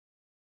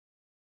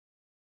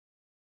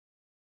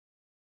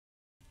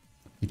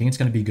You think it's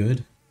gonna be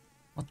good?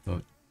 What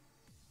the?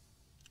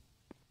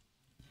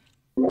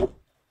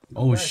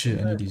 Oh shit!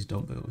 I need these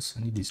dumbbells.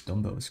 I need these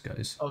dumbbells,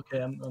 guys. Okay,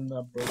 I'm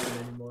not broken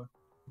anymore.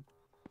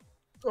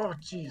 Oh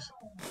jeez.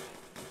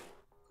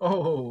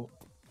 Oh,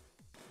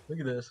 look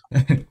at this.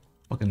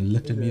 Fucking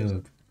lifted me this.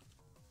 up.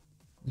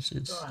 This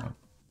is. Ah.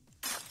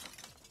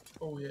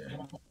 Oh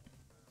yeah.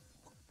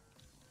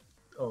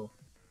 Oh.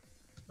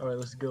 All right,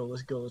 let's go.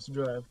 Let's go. Let's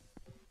drive.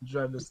 Let's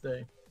drive this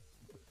thing.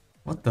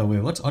 What the?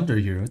 Wait, what's under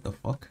here? What the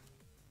fuck?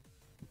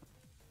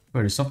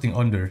 Wait, there's something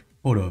under.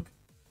 Hold up.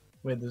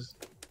 Wait, this.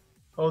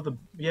 Oh,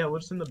 yeah.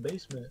 What's in the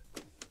basement?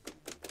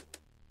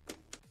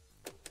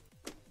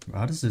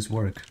 How does this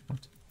work?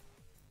 What?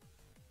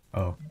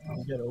 Oh.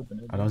 You gotta open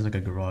it. Oh, that was like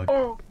a garage.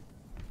 Oh.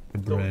 The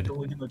bread. Don't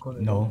look in the corner.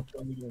 No.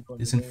 Don't look in the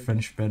corner. Isn't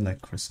French bread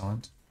like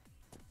croissant?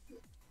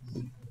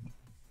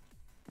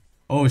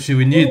 Oh shit,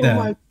 we need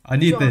that. I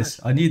need this.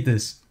 I need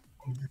this.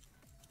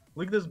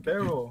 Look at this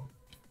barrel.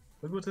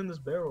 Look what's in this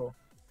barrel.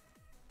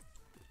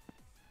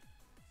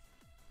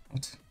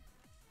 What?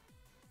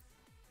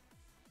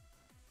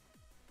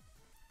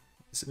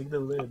 Look at the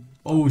lid.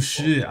 Oh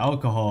shit,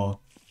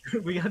 alcohol.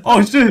 We got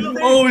Oh shit!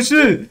 Oh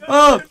shit!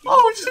 Oh!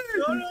 Oh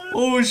shit!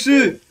 Oh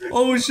shit!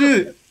 Oh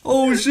shit!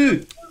 Oh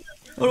shit!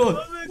 Hold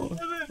on!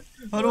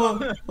 Hold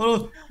on!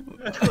 Hold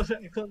on! Close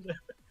it.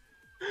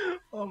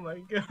 Oh my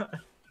god.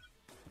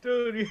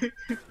 Dude,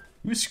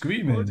 Who's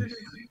screaming? what did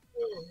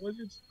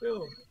you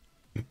spill?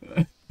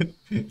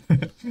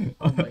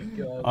 Oh my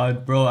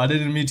god. Bro, I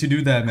didn't mean to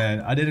do that,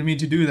 man. I didn't mean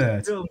to do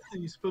that.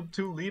 You spilled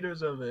 2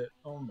 liters of it.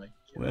 Oh my god.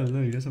 Well,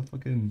 look, there's a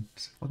fucking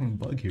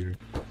bug here.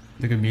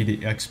 Look at me,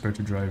 the expert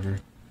driver.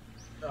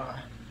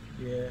 Ah,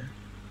 yeah.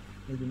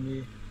 Look at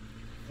me.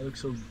 I look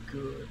so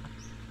good.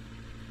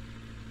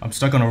 I'm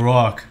stuck on a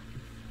rock.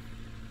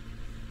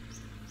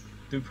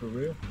 Dude, for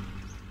real?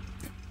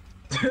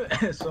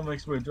 Some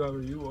expert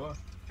driver you are.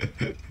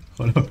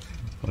 Hold up.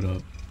 Hold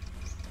up.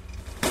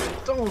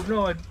 Oh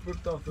no, I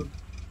ripped off the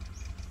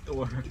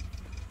door.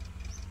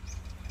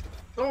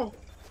 Oh!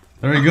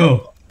 There we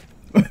go.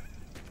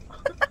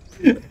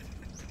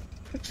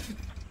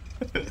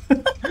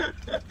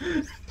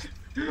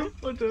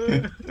 What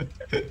the?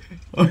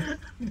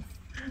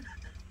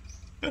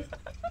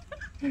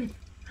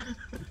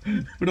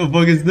 Who the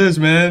fuck is this,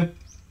 man?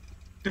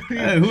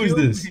 Hey, who is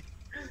this?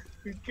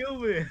 You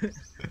killed me.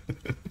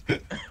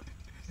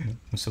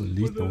 I'm so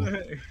lethal.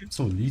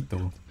 So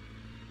lethal.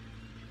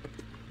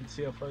 Let's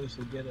see how far this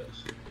will get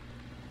us.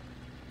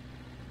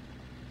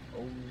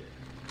 Oh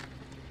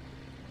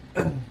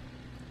yeah.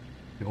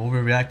 You're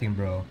overreacting,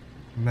 bro.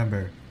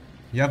 Remember,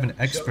 you have an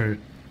expert.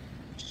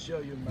 Show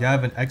your mouth. You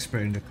have an expert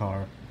in the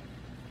car.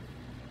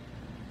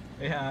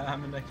 Yeah,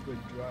 I'm an expert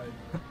driver.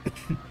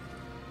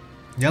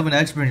 You have an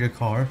expert in your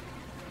car,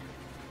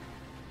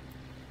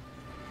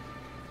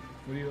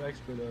 What are you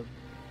expert of?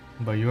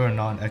 but you are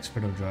not an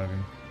expert of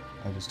driving.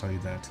 I'll just tell you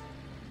that.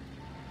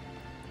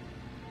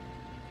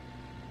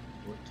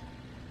 What?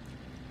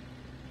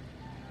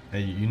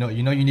 Hey, you know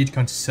you need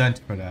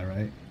consent for that,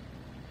 right?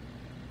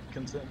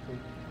 Consent for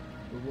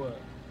what?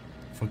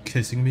 For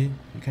kissing me,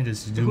 you can't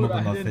just zoom Dude, up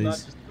on my I did not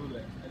face. just do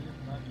that. I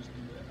did not just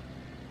do that.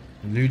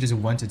 You literally just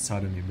went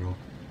inside of me, bro.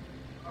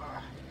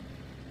 Ah,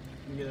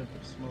 let me get up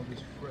and smell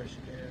this fresh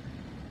air.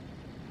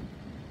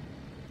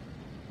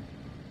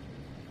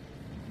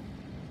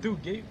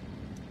 Dude, Gabe.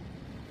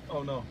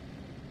 Oh no.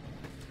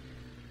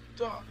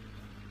 Duh.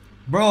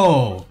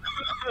 Bro,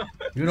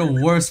 you're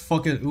the worst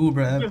fucking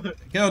Uber ever.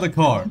 Get out of the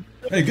car.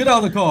 Hey, get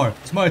out of the car.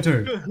 It's my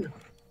turn.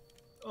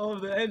 Oh,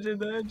 the engine,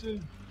 the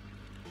engine.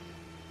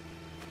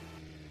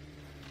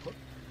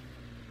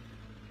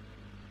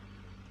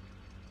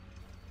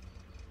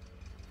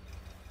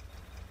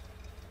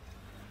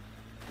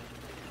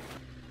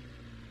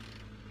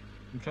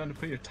 I'm trying to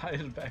put your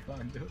tires back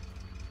on, dude.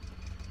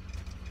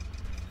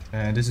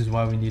 And this is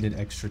why we needed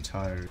extra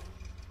tires.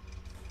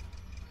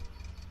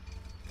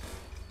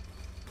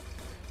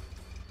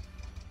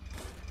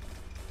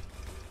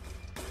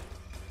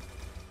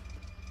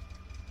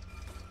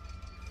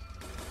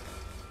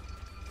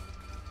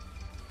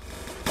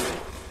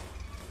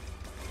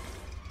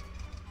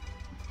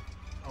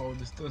 Oh,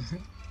 this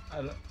doesn't.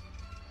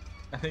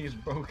 I think it's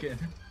broken.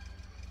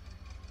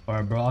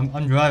 Alright, bro,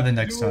 I'm driving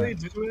next time.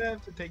 Do we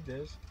have to take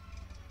this?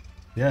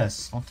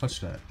 Yes, don't touch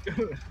that.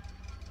 Good.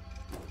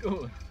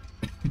 Good.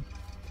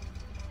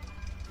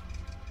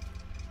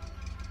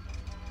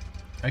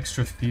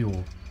 Extra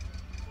fuel.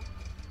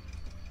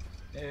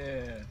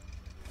 Yeah.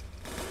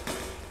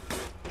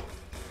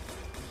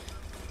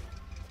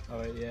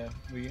 Alright, yeah.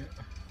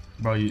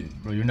 Bro,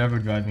 you're never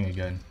driving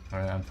again.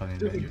 Alright, I'm telling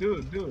you.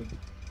 Dude.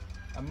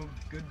 I'm a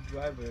good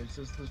driver. It's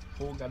just this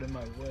pole got in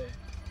my way.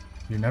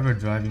 You're never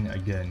driving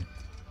again.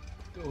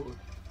 Dude.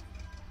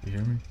 You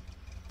hear me?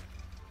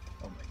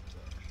 Oh my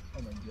gosh.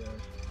 Oh my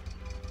gosh.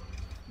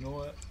 You know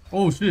what?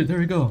 Oh shit, there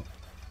we go.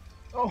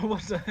 Oh,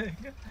 what the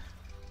heck?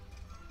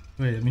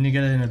 Wait, I mean to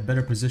get it in a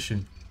better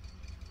position.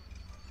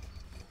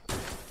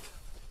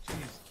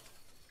 Jeez.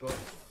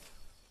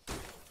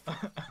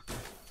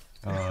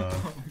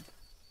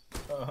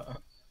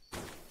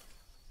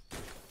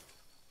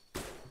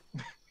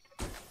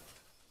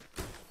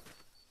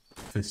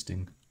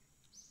 fisting.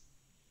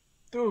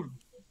 Dude,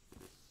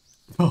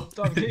 Oh.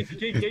 stop!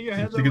 Get your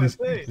hands Look on at my this!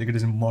 face, Look at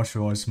this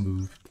martial arts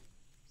move.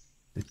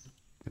 The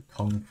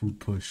kung fu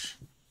push.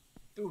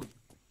 dude.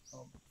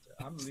 Oh,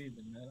 I'm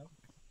leaving, man.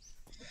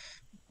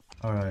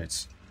 All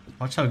right.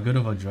 Watch how good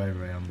of a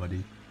driver I am,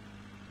 buddy.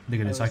 Look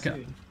at this. Let's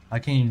see. I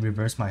can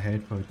reverse my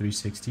head for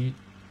 360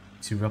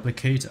 to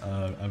replicate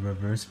a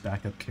reverse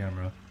backup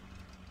camera.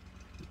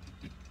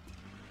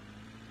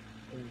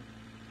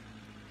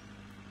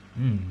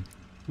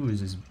 Who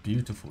is this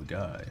beautiful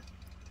guy?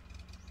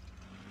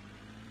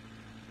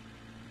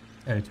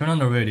 Hey, turn on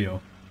the radio.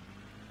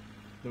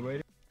 The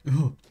radio.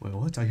 Oh, wait,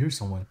 what? I hear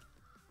someone.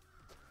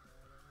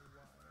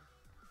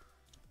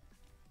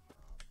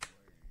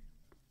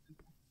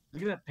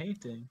 Look at that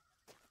painting.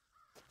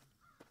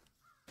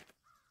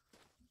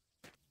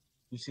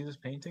 You see this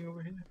painting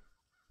over here?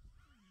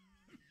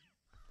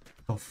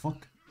 The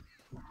fuck?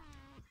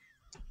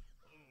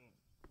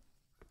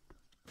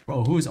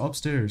 Bro, who is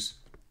upstairs?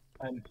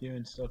 I'm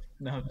hearing stuff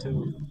now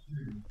too.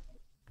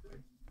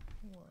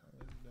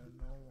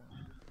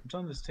 What's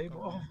on this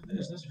table? Oh,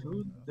 is this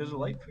food? There's a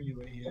light for you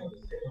right here.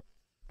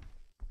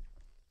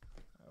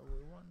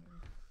 Everyone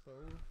is so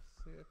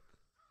sick.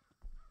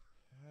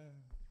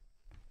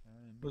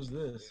 What's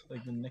this?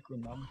 Like the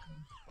Necronomicon?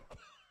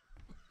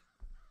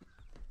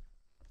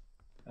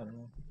 I don't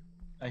know.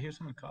 I hear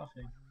someone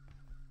coughing.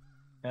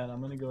 And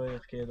I'm gonna go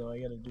AFK though. I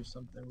gotta do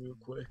something real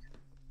quick.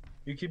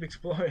 You keep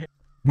exploring.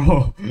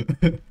 Bro,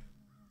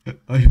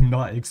 I am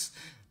not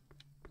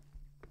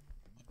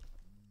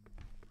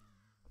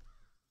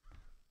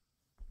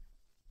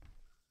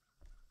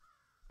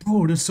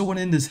Bro, there's someone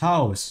in this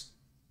house.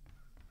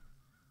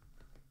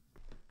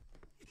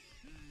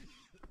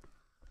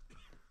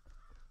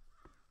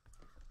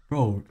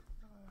 Bro.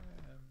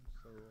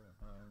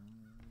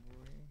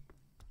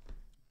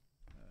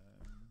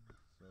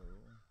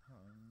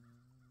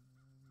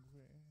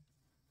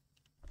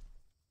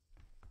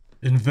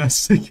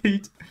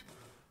 Investigate.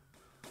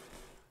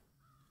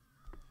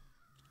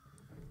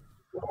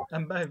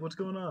 I'm back. What's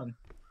going on?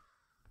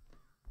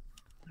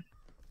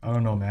 I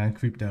don't know, man.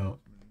 Creeped out.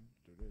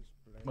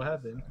 What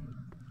happened?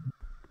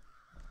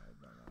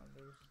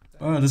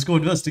 Alright, let's go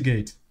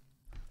investigate.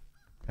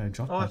 I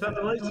dropped Oh, I my found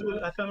a light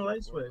switch. I found a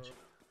light switch.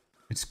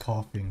 It's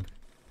coughing.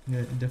 Yeah,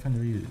 it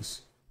definitely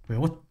is. Wait,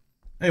 what?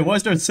 Hey, why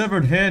is there a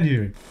severed hand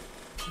here?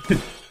 I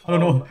don't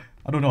know.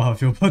 I don't know how I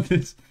feel about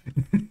this.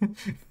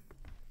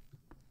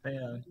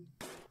 Man.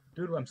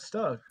 Dude, I'm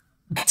stuck.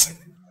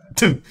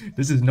 Dude,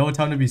 this is no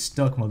time to be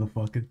stuck,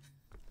 motherfucker.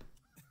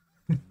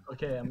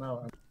 Okay, I'm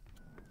out.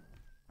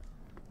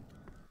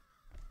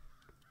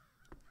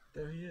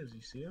 There he is.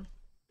 You see him?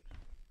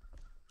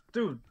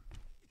 Dude.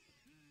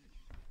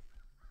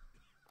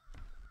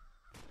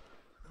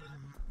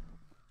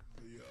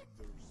 The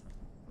others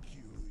will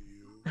kill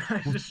you.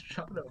 I just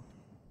shot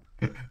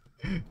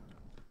him.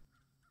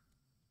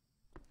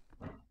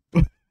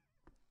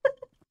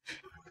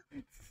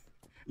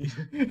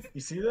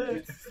 You see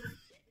that?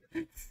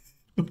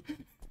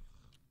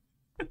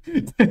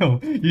 Damn,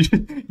 you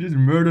just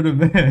murdered a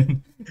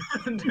man.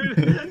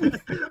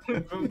 Dude, we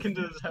broke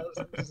into his house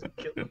and just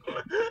killed him.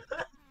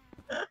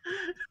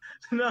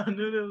 No,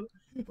 dude,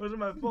 it wasn't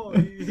my fault.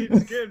 He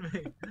scared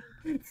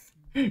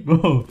me.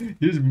 Bro, you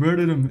just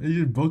murdered him.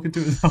 You just broke into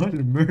his house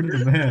and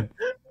murdered a man.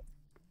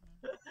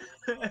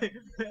 Hey,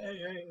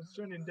 it's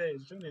turning day.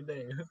 It's turning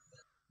day.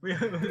 We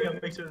gotta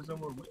make sure there's no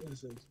more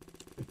witnesses.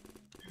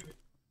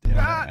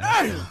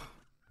 Damn,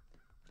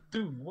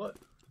 Dude, what?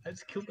 I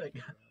just killed that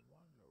guy.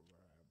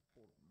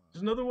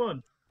 There's another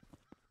one.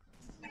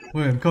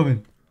 wait, I'm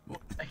coming.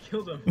 I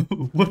killed him.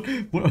 What?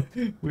 What?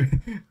 Wait,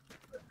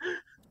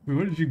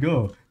 where did you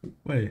go?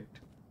 Wait.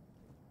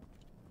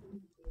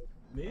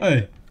 Me?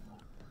 Hey.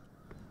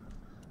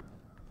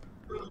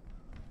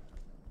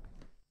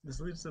 This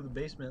leads to the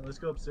basement. Let's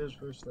go upstairs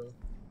first, though.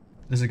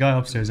 There's a guy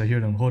upstairs. I hear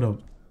them. Hold up.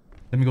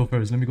 Let me go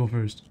first. Let me go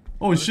first.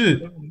 Oh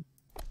shit!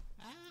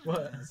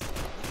 What?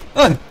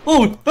 Hey!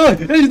 Oh! Hey!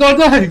 He's not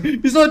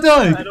dying! He's not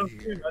dying! I don't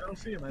see him. I don't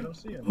see him. I don't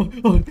see him. Oh,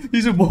 oh,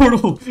 he's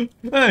immortal!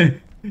 Hey!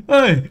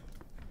 Hey!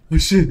 Oh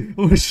shit!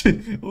 Oh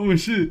shit! Oh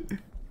shit!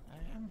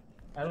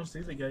 I don't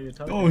see the guy you're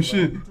talking Oh about.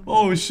 shit!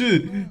 Oh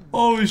shit!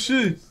 Oh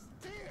shit!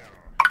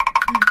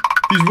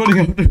 He's running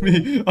after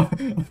me!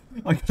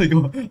 I gotta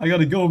go! I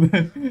gotta go,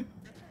 man!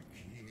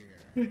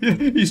 Yeah,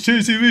 he's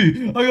chasing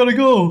me! I gotta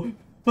go!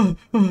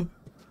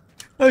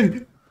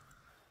 Hey!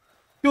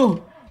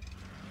 Go!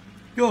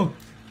 Go!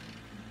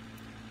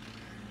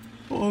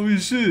 Holy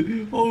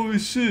shit! Holy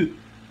shit!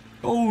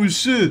 Oh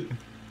shit!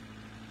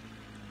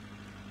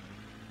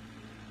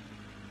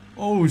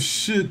 Oh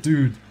shit,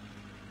 dude!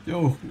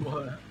 Yo,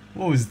 What?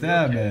 what was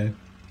that, okay? man?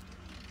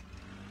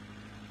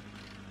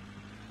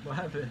 What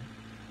happened?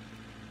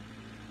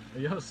 Are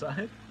you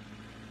outside?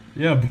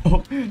 Yeah,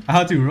 bro. I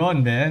had to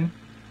run, man.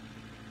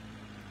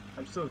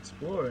 I'm still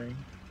exploring.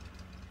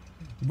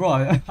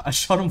 Bro, I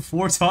shot him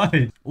 4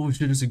 times. Oh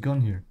shit, there's a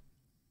gun here.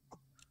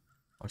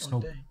 Oh, Oh,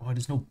 dang.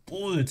 there's no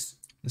bullets.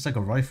 It's like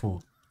a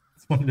rifle.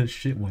 It's one of the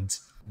shit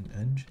ones. An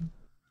engine?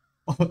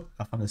 Oh,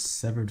 I found a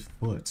severed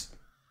foot.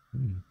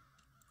 Hmm.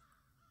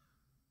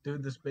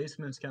 Dude, this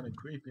basement's kind of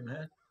creepy,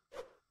 man.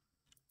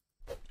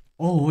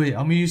 Oh wait,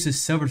 I'm gonna use this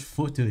severed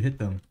foot to hit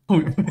them. Oh,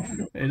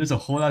 hey, there's a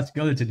whole lot of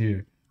skeleton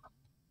here.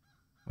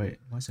 Wait,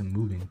 why is it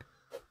moving?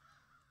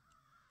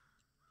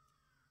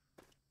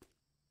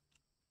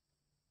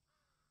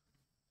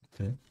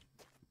 Okay.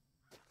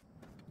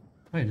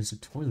 Wait, there's a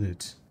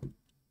toilet.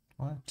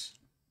 What?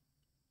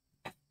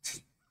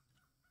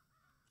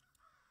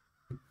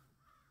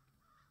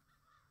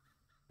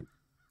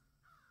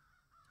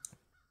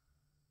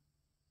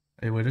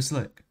 Hey, wait, there's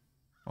like,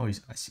 oh, I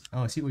see.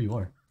 Oh, I see where you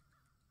are.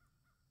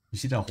 You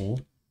see that hole?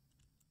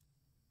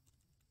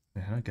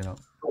 Wait, how do I get out?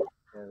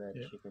 Yeah, that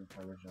Yeah. chicken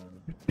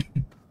parmesan.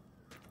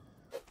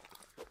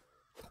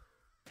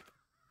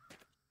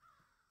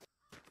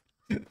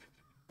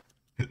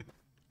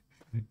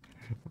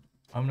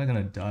 I'm not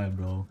gonna die,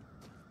 bro.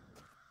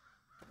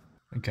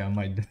 Okay, I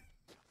might.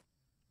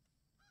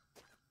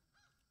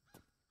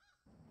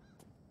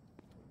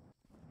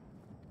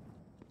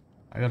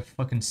 I got a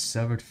fucking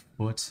severed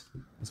foot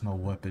as my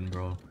weapon,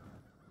 bro.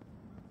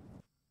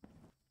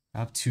 I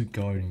have two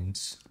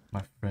guardians,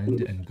 my friend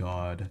and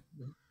God,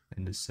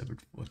 and the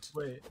severed foot.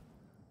 Wait,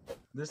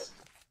 this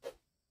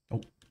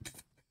Oh,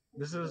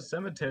 this is a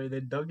cemetery. They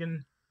dug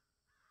in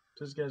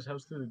this guy's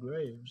house through the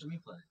graves.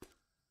 Replay.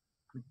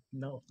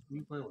 No,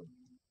 Replay one.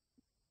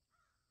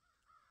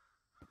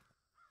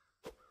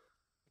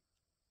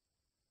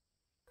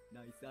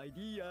 Nice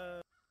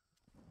idea.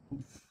 oh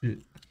shit!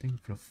 I think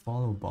if you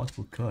follow, bots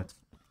will cut.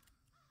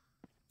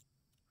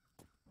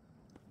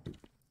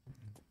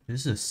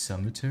 This is a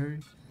cemetery.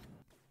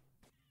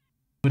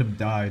 Would have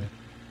died.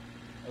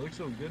 I look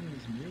so good in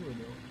this mirror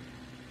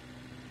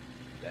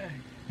though.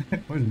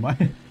 Dang, Where's my?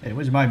 Hey,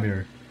 where's my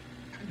mirror?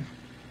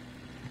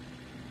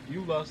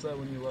 you lost that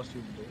when you lost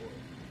your door.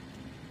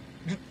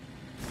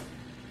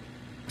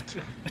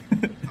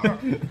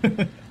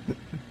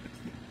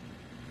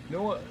 You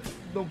know what?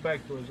 No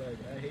back doors either.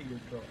 I hate your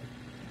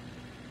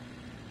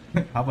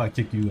car. How about I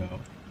kick you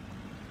out?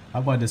 How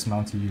about I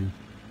dismount to you?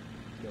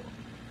 Yo.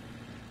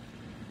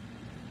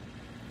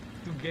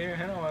 Dude, get your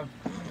hand on my.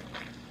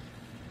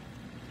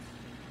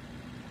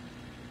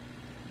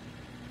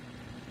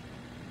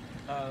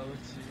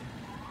 Let's see.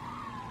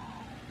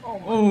 Oh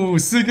my. Oh,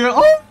 sick!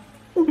 Oh,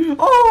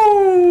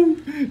 oh,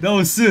 that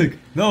was sick.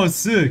 That was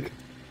sick.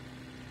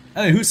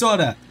 Hey, who saw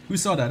that? Who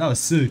saw that? That was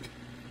sick.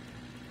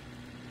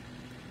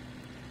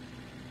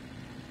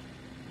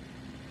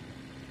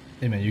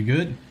 Hey man, you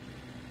good?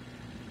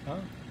 Huh?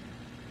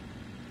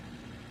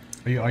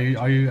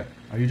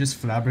 Are you just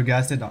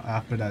flabbergasted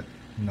after that,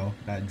 you know,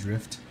 that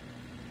drift?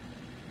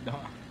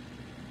 Nah.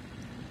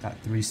 That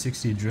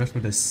 360 drift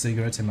with a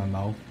cigarette in my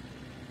mouth,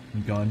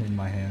 gun in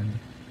my hand.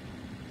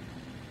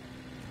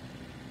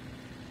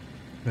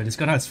 But this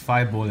gun has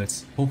 5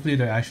 bullets. Hopefully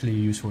they're actually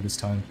useful this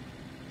time.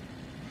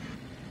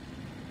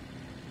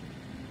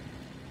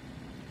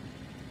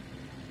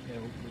 Yeah,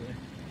 hopefully.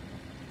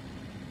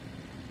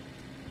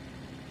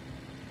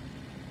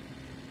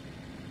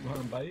 You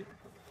wanna bite?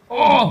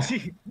 Oh!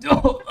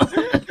 No!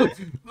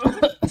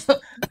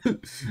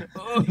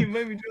 You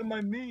made me drop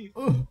my meat.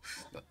 Oh.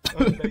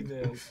 Oh, back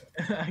there.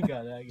 I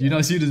got it. I got Do you not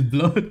it. see this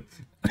blood?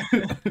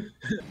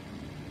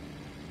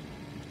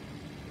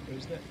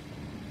 Where's that?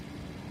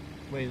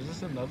 Wait, is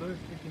this another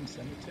freaking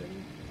cemetery?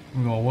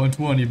 We're going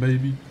 120,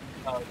 baby.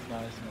 Oh, it's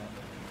not. It's not.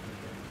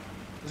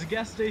 There's a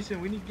gas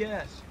station. We need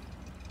gas.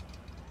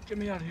 Get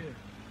me out of here.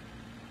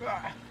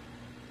 Ah.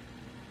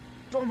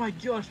 Oh my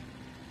gosh.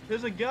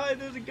 There's a guy.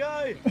 There's a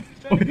guy. He's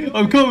trying to kill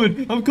I'm me.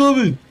 coming! I'm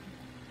coming!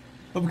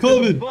 I'm There's a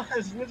coming! bus.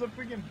 There's a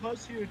freaking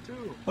bus here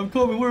too. I'm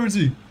coming! Where is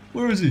he?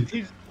 Where is he?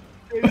 He's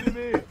chasing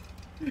me.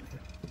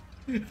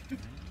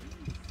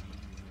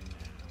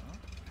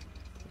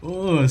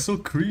 Oh, it's so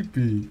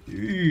creepy.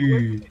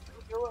 Ew. Get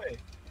away.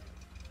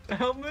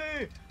 Help me.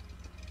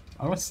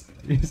 I was,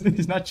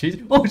 he's not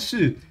chasing. Oh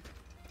shit!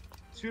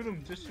 Shoot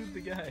him. Just shoot the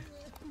guy.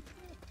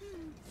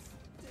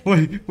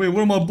 Wait, where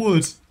are my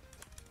bullets?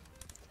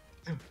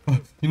 Oh,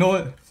 you know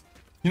what?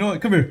 You know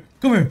what? Come here!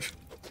 Come here!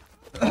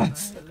 My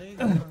legs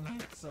are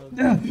not so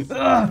Yeah. good, so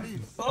Ah. please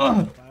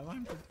Ah. stop. I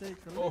want to take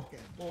a Oh, look at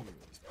oh. you.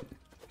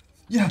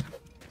 Yeah!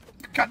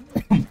 God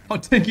damn! How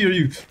tanky are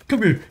you?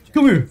 Come here!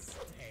 Come here!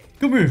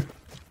 Come here!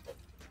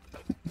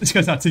 This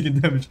guy's not taking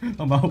damage.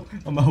 I'm out.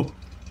 I'm out.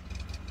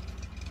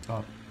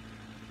 Stop.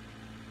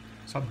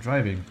 Stop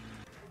driving.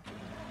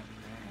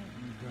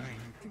 I'm going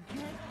to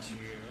get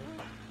you.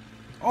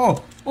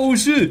 Oh! Oh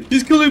shit!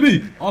 He's killing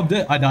me! Oh, I'm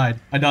dead. I died.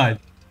 I died.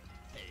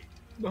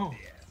 No.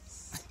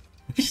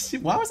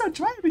 Shit, why was I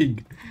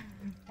driving?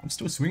 I'm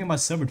still swinging my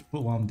severed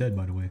foot while I'm dead,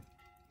 by the way.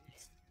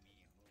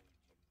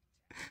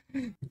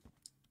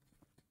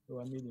 Oh,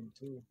 I need him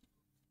too.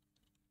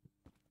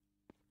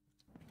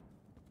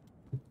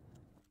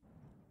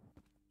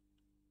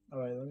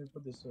 Alright, let me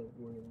put this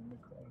oil in the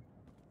car.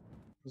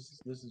 This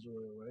is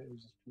oil, right? It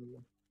was just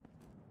fuel.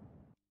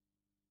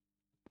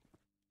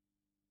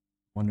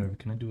 Wonder,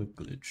 can I do a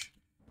glitch?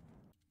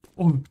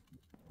 Oh!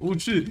 Oh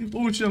shit!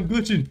 Oh shit, I'm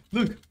glitching!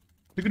 Look!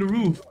 Look at the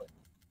roof!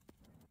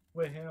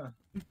 Wait, hang on.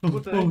 Oh,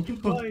 What the heck?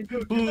 Keep flying,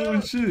 dude. Get oh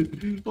out.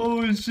 shit!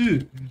 Oh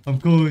shit! I'm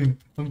going.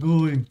 I'm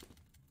going.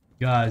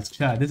 Guys,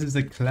 chat. This is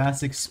a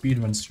classic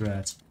speedrun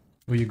strat,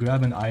 where you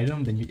grab an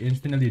item, then you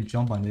infinitely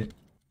jump on it,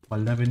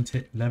 while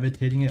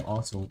levitating it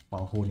also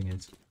while holding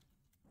it.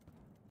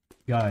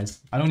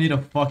 Guys, I don't need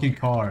a fucking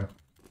car.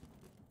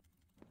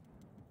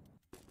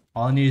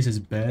 All I need is this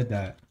bed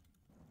that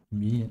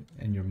me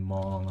and your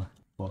mom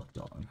fucked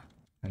on.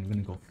 And I'm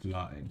gonna go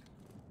flying.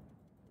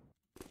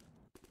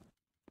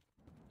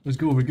 Let's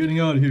go, we're getting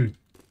out of here.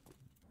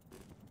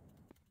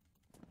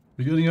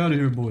 We're getting out of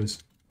here,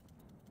 boys.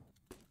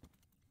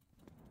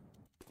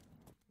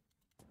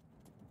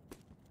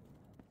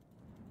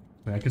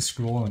 Wait, I could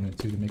scroll on it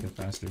too to make it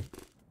faster.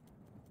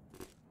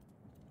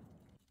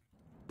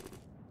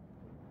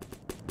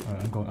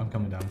 Alright, I'm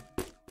coming down.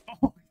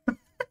 Oh.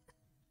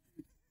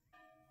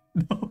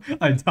 No,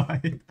 I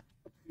died.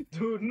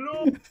 Dude,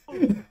 no.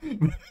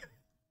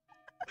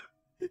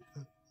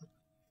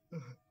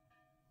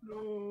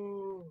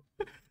 No.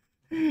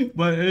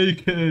 My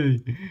AK.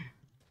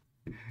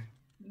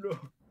 No.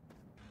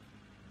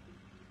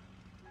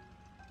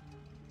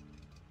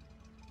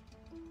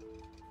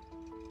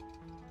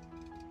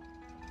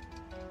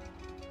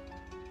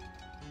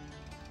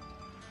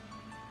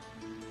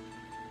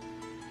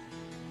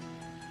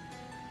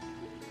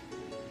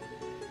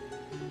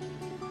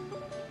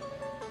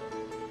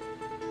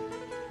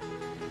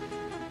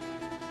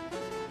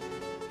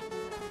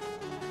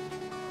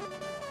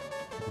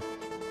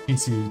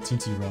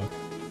 TNT rock.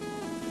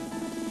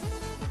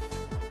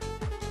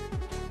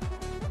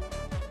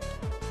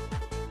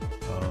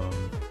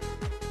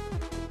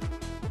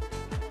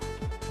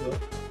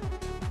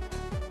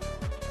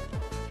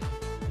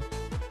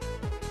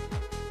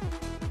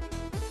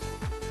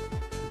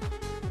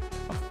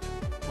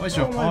 What's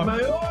your arm? My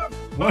arm.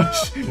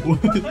 What's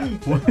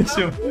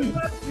your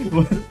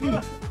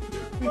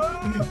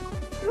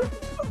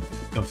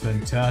The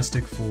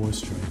Fantastic Four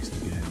strikes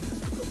again.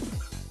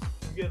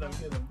 I'm good.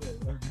 I'm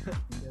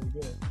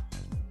good.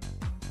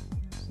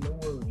 No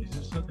worries.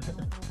 Is that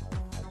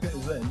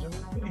engine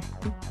moving?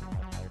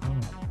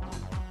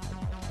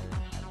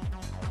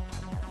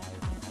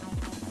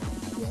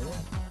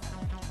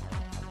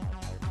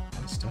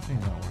 It's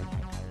definitely not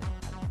working.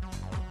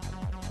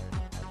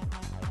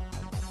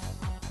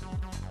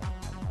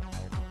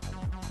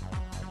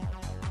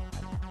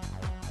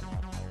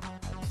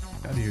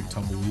 Out of here,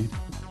 tumbleweed.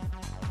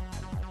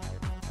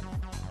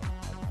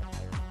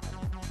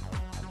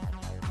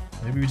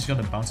 Maybe we just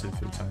gotta bounce it a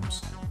few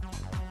times.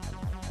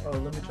 Oh,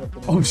 let me try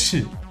putting Oh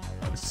shit!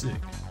 That was sick.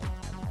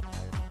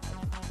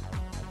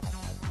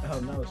 Oh,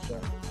 now it's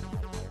trying.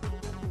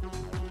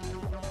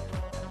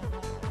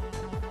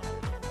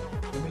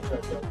 Let me try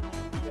that.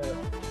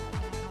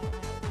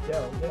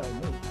 Yeah,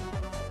 move.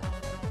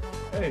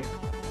 Hey.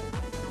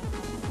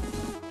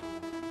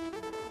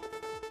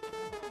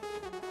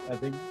 I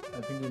think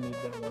we need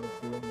that water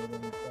cooler more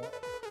than we thought.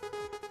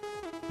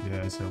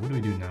 Yeah, so what do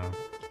we do now?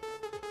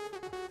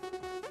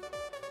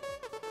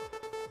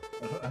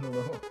 I don't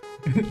know.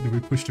 Do we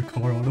push the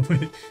car all the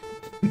way?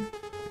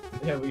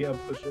 Yeah, we gotta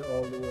push it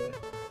all the way.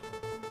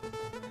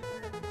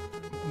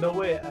 No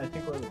way, I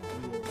think we're at the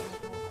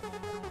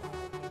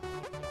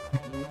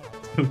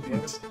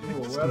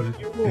fuel. We're out of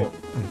fuel.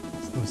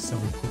 Still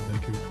 7 foot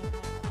back here.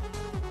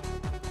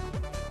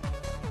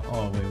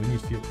 Oh wait, we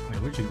need fuel. Wait,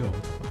 where'd you go?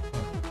 What the fuck?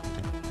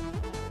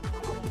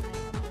 Oh,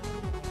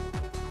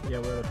 okay. Yeah,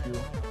 we're out of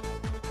fuel.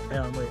 Hang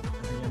on, wait. I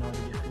think I know how to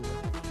get fuel.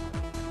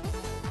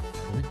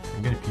 Really?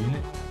 You gotta pee in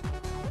it?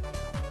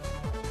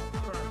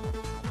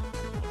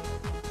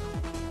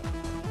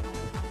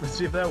 Let's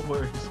see if that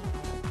works.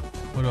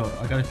 Hold up,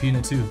 I gotta pee in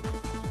it too.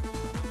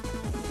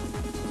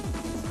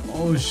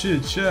 Oh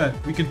shit, chat.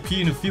 We can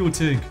pee in a fuel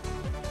tank.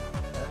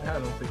 I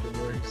don't think it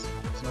works.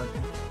 It's not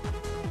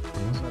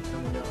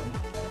coming on.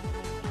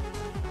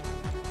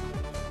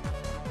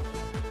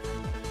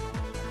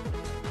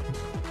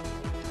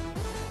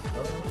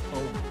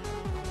 Oh.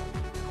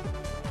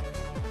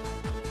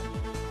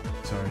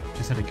 Sorry,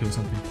 just had to kill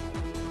something.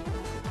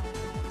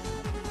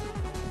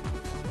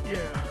 Yeah.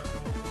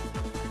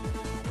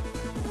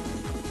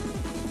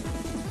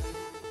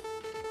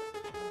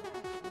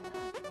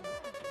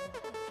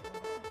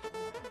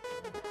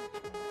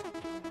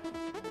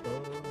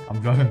 I'm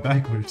driving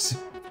backwards.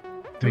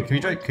 Wait, can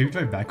we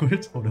drive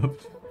backwards? Hold up.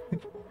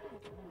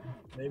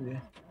 Maybe.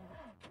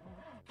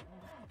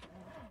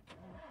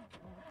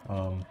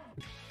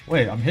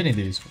 Wait, I'm hitting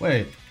these.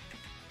 Wait,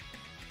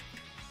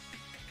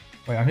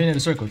 I'm hitting the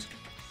circles.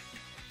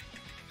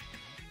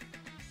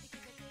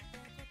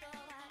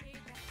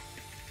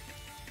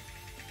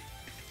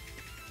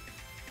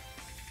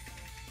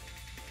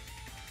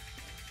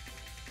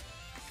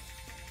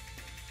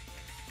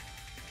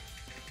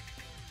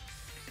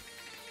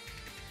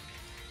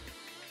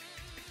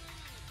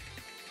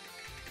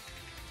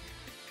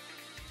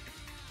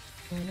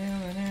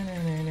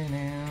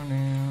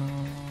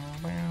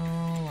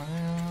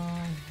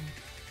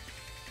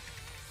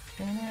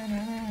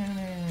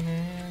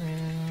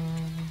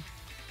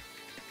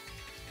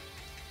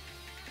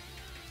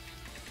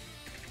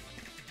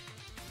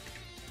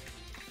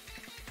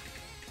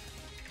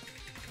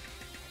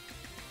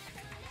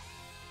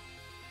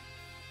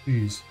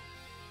 Jeez.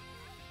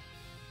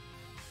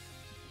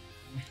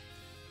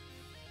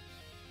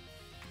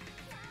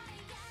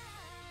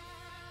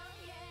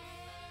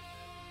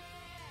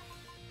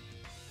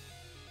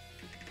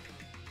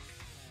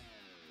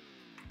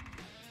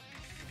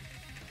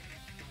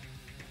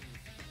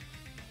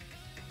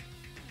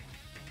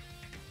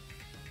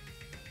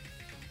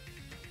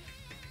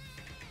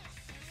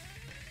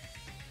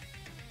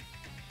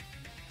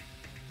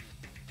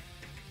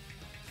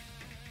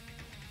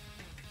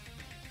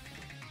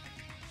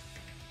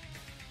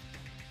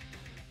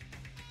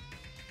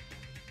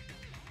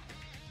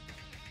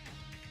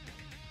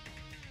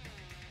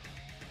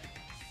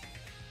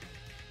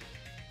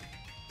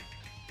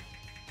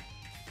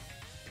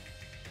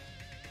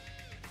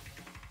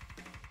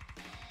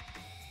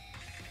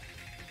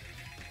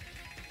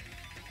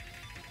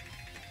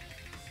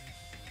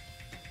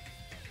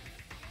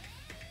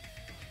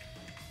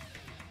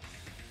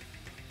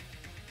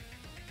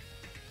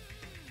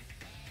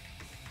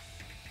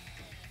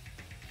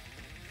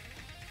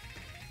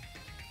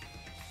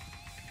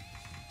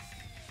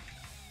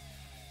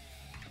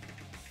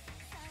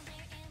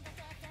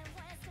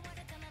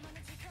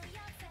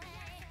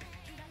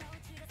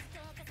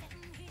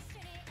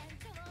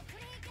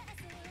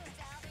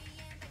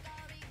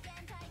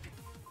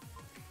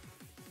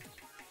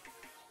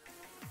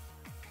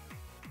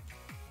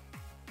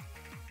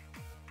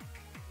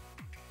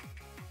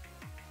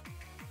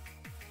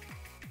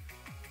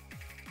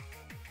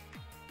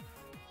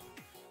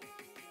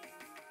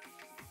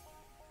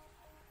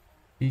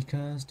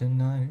 Because the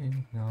night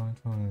now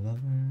for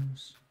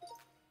lovers.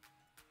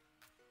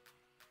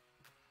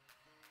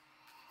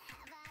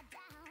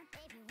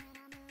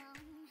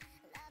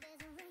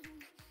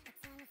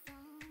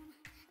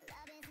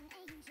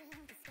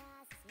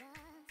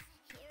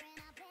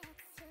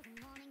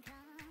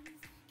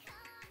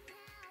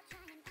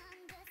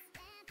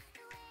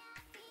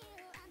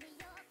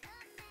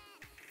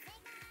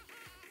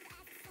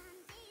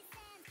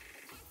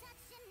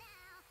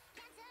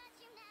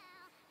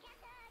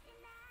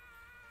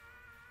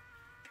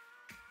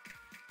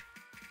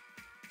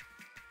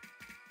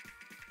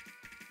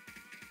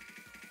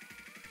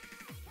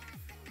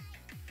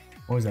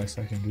 What was that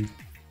second, dude?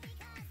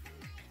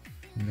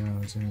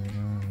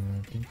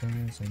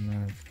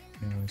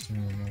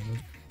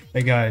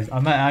 Hey guys, I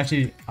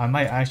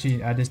might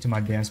actually add this to my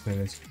dance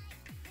playlist.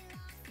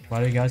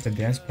 By the way, guys, the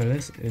dance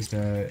playlist is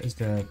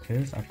the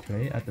playlist I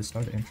play at the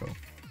start of the intro.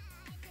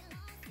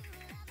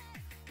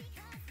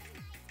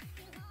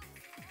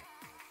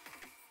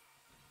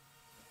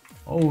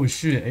 Oh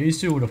shit,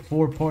 Acer with a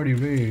 4-party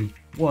raid.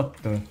 What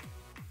the?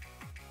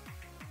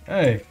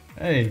 Hey,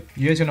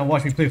 you guys gonna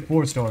watch me play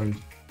 4 stars?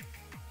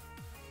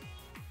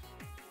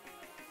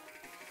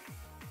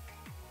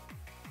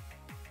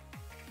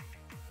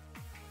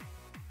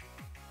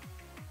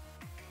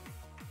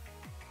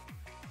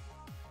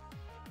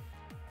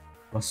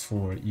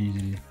 +4,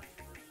 easy.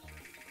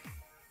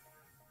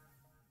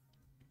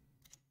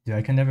 Yeah,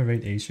 I can never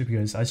rate Acer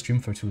because I stream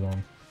for too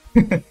long.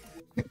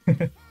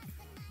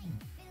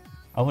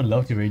 I would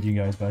love to rate you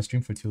guys, but I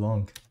stream for too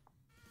long.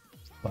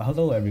 But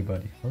hello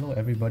everybody. Hello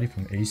everybody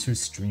from Acer's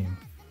stream.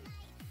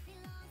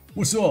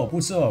 What's up?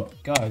 What's up?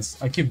 Guys,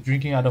 I keep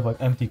drinking out of an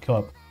empty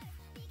cup.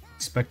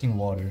 Expecting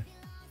water.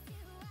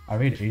 I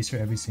rate Acer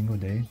every single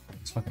day.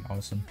 It's fucking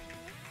awesome.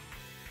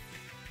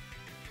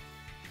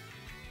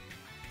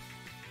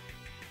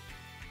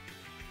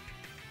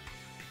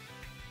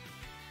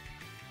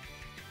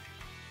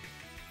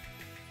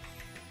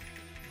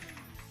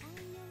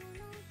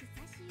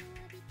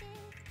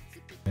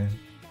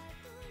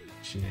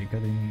 Shit,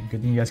 good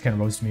thing you guys can't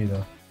roast me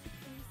though.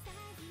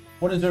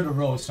 What is there to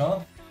roast, huh?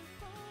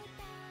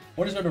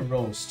 What is there to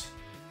roast?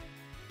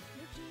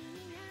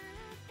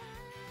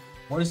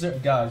 What is there,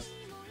 guys?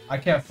 I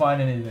can't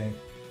find anything.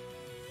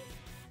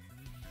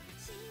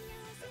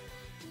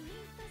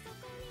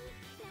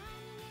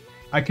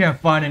 I can't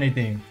find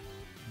anything.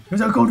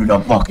 Cause I go to the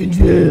fucking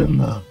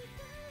gym.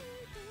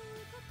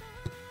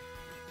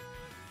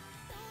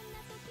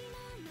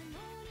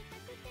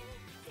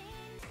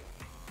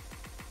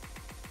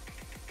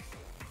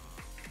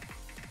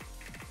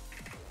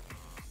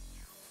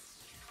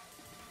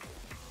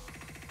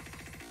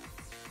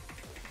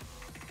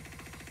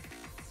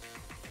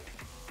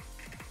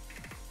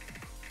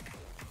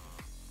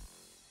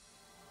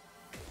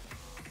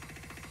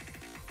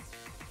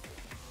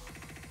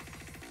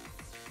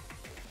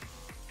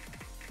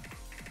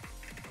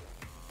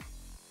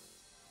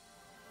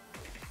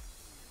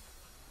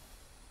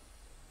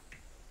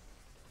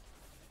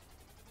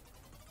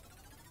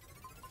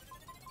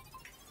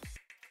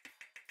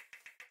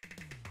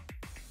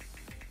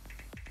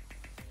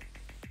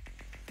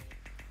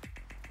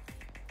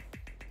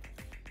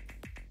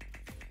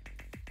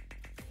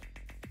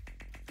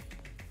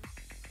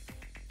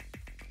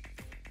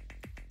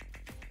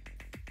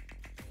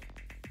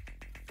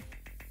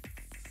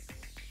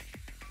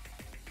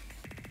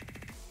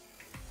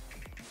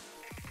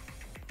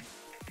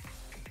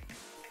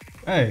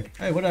 Hey,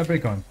 what did I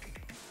break on?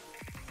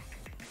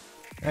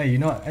 Hey, you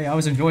know what? Hey, I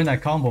was enjoying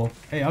that combo.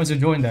 Hey, I was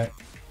enjoying that.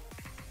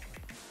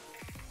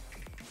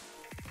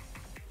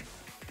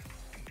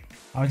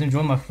 I was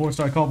enjoying my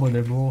 4-star combo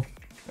there, bro.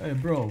 Hey,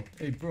 bro.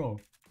 Hey, bro.